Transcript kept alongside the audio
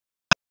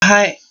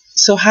Hi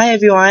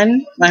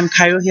everyone. I'm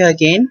Cairo here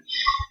again,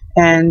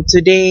 and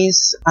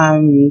today's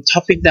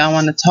topic that I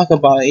want to talk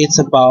about is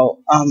about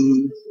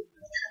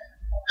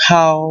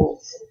how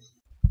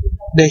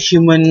the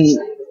human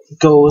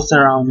goes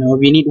around.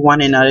 We need one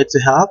another to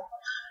help.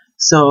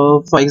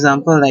 So, for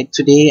example, like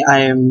today, I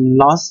am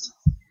lost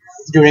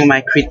during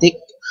my critic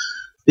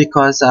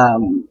because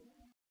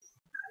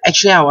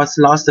actually I was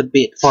lost a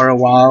bit for a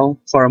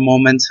while, for a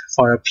moment,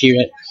 for a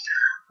period.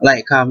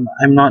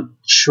 I'm not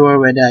sure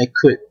whether I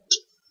could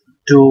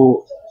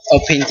do a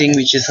painting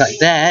which is like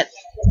that,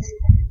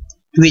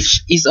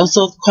 which is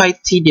also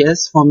quite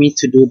tedious for me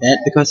to do that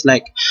because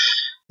you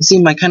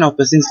see my kind of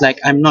person is like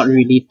I'm not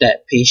really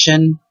that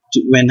patient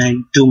when I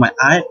do my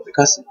art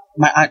because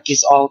my art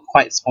is all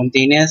quite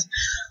spontaneous.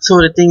 So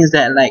the thing is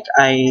that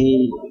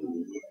I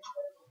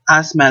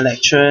asked my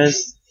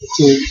lecturers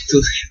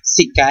to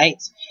seek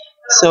guides.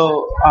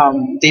 So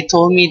they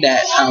told me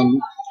that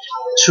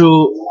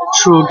through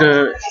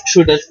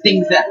the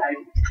things that I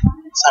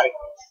sorry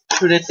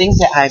through the things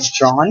that I've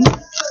drawn,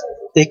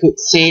 they could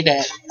say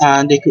that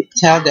they could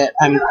tell that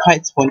I'm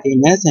quite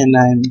spontaneous and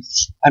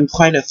I'm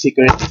quite a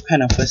figurative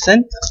kind of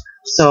person.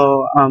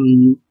 So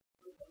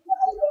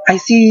I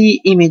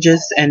see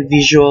images and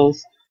visuals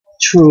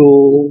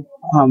through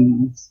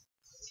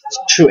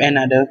through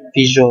another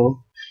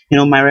visual.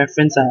 My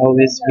reference are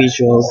always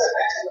visuals.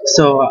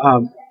 So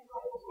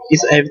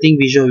it's everything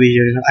visual.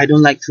 I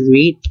don't like to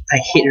read. I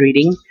hate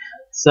reading.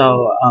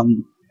 So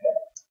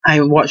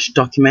I watch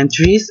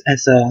documentaries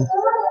as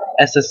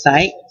a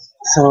side.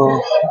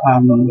 So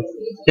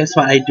that's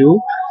what I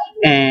do.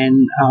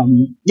 And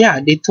yeah,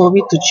 they told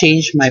me to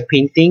change my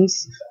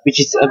paintings,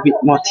 which is a bit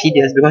more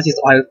tedious because it's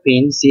oil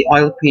paint. See,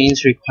 oil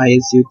paints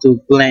requires you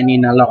to blend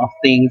in a lot of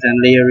things and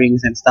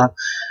layerings and stuff.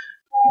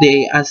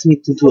 They asked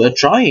me to do a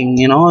drawing,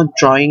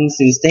 drawings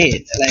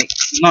instead. Like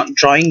not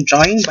drawing,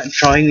 but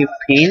drawing with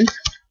paint,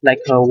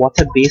 like a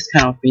water-based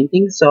kind of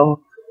painting.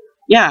 So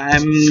yeah,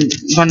 I'm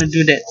gonna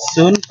do that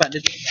soon. But the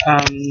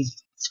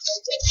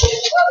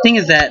thing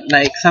is that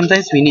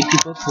sometimes we need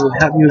people to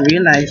help you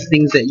realize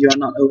things that you're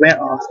not aware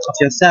of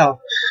yourself.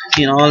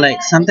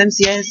 Sometimes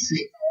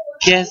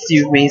yes,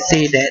 you may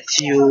say that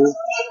you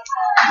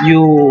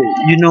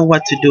know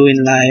what to do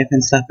in life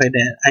and stuff like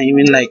that. I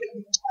mean,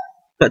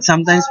 but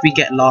sometimes we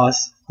get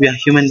lost. We are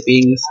human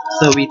beings,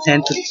 so we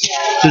tend to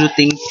do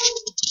things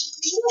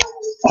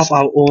of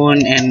our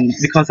own, and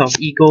because of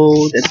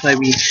ego, that's why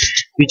we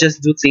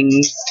just do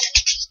things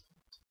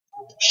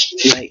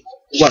like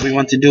what we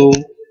want to do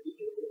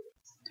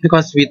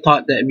because we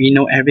thought that we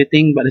know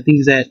everything. But the thing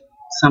is that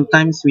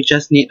sometimes we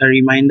just need a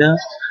reminder.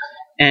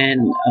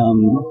 And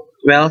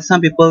well,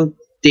 some people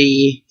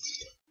they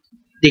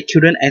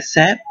couldn't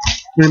accept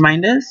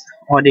reminders,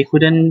 or they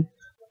couldn't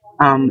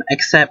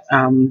accept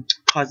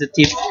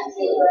positive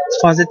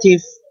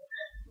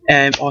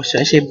or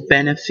should I say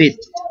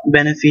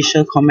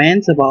beneficial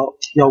comments about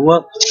your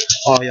work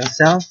or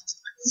yourself.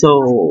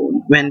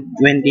 So when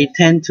they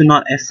tend to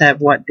not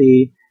accept what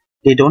they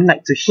don't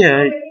like to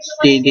hear,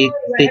 they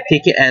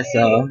take it as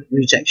a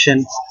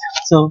rejection.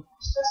 So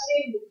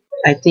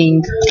I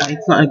think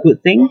it's not a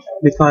good thing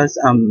because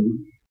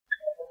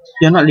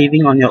you're not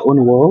living on your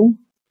own world.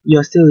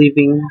 You're still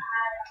living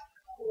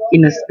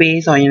in a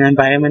space or in an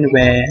environment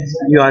where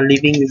you are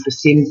living with the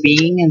same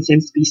being and same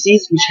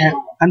species, which have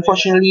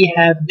unfortunately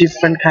have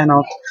different kind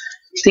of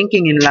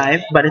thinking in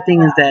life. But the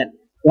thing is that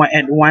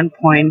at one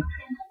point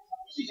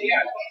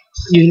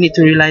you need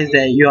to realize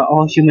that you are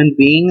all human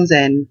beings,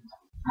 and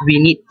we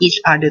need each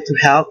other to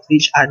help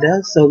each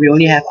other. So we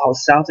only have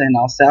ourselves and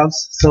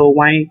ourselves. So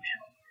why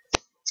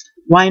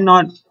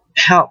not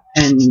help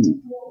and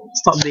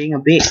stop being a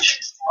bitch?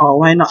 Or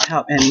why not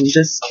help and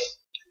just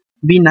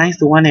be nice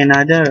to one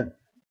another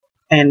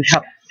and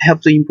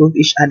help to improve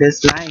each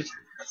other's life?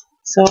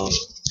 So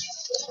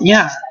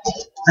yeah,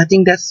 I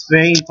think that's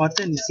very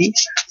important, you see.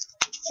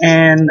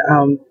 And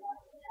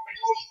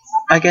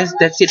I guess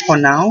that's it for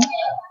now.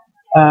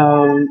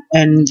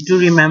 And do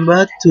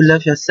remember to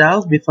love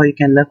yourself before you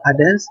can love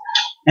others,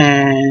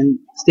 and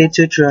stay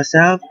true to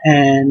yourself.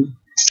 And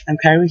I'm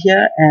Carrie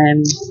here,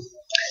 and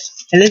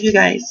I love you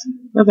guys.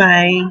 Bye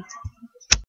bye.